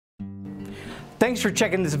Thanks for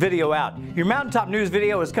checking this video out. Your Mountaintop News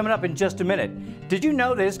video is coming up in just a minute. Did you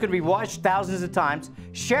know that it's going to be watched thousands of times,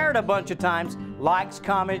 shared a bunch of times, likes,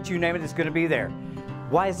 comments, you name it, it's going to be there.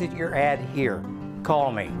 Why isn't your ad here?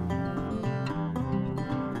 Call me.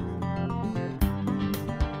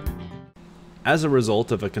 As a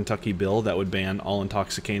result of a Kentucky bill that would ban all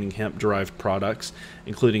intoxicating hemp-derived products,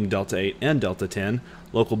 including Delta-8 and Delta-10,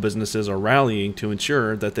 local businesses are rallying to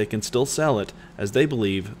ensure that they can still sell it, as they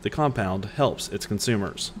believe the compound helps its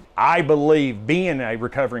consumers. I believe, being a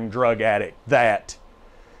recovering drug addict, that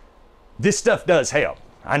this stuff does help.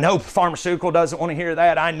 I know pharmaceutical doesn't want to hear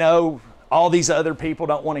that. I know all these other people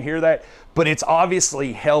don't want to hear that, but it's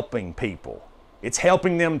obviously helping people. It's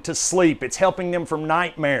helping them to sleep. It's helping them from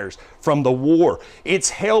nightmares, from the war. It's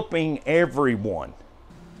helping everyone.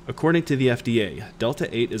 According to the FDA,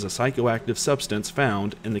 Delta-8 is a psychoactive substance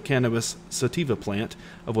found in the cannabis sativa plant,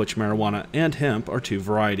 of which marijuana and hemp are two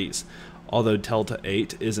varieties. Although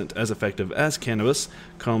Delta-8 isn't as effective as cannabis,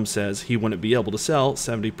 Combs says he wouldn't be able to sell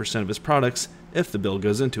 70% of his products if the bill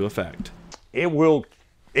goes into effect. It will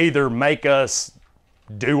either make us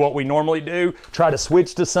do what we normally do, try to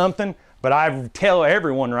switch to something, but I tell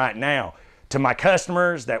everyone right now, to my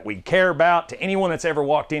customers that we care about, to anyone that's ever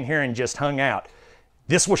walked in here and just hung out,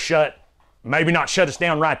 this will maybe not shut us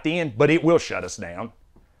down right then, but it will shut us down.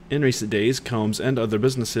 In recent days, Combs and other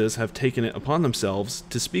businesses have taken it upon themselves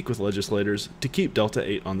to speak with legislators to keep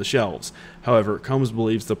Delta-8 on the shelves. However, Combs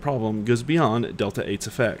believes the problem goes beyond Delta-8's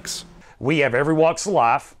effects. We have every walks of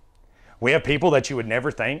life. We have people that you would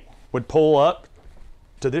never think would pull up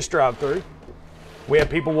to this drive-thru. We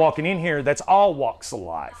have people walking in here that's all walks of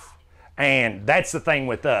life. And that's the thing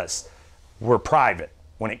with us. We're private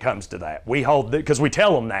when it comes to that. We hold, because we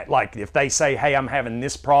tell them that, like if they say, hey, I'm having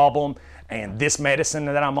this problem and this medicine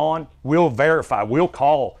that I'm on, we'll verify. We'll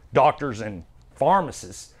call doctors and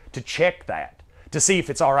pharmacists to check that, to see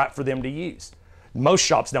if it's all right for them to use. Most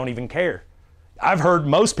shops don't even care. I've heard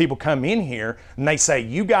most people come in here and they say,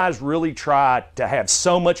 you guys really try to have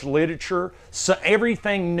so much literature, so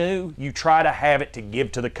everything new, you try to have it to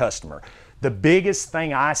give to the customer. The biggest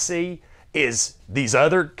thing I see is these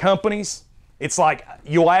other companies. It's like,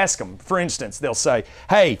 you'll ask them, for instance, they'll say,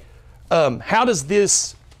 hey, how does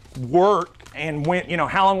this work? And when,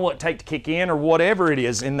 how long will it take to kick in or whatever it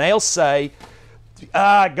is? And they'll say,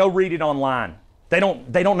 go read it online. They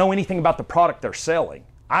don't know anything about the product they're selling.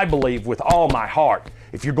 I believe with all my heart,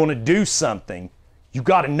 if you're going to do something, you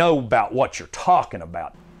got to know about what you're talking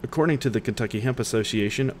about. According to the Kentucky Hemp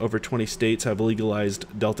Association, over 20 states have legalized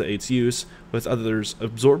Delta-8's use, with others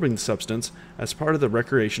absorbing the substance as part of the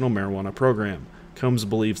recreational marijuana program. Combs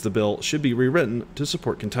believes the bill should be rewritten to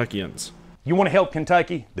support Kentuckians. You want to help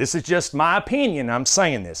Kentucky? This is just my opinion. I'm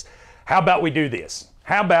saying this. How about we do this?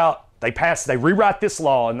 How about they rewrite this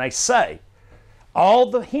law and they say all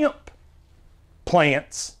the hemp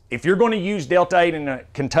plants, if you're going to use Delta-8 in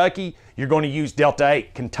Kentucky, you're going to use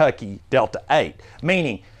Delta-8 Kentucky Delta-8.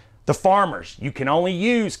 Meaning, the farmers, you can only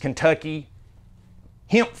use Kentucky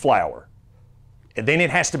hemp flower. And then it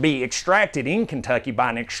has to be extracted in Kentucky by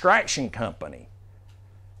an extraction company.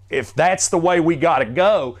 If that's the way we got to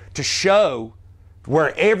go to show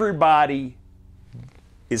where everybody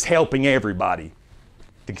is helping everybody.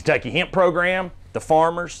 The Kentucky Hemp Program, the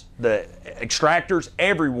farmers, the extractors,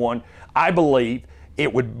 everyone, I believe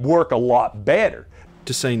it would work a lot better.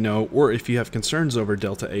 To say no, or if you have concerns over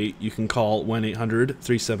Delta-8, you can call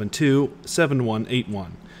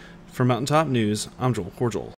 1-800-372-7181. For Mountaintop News, I'm Joel Cordial.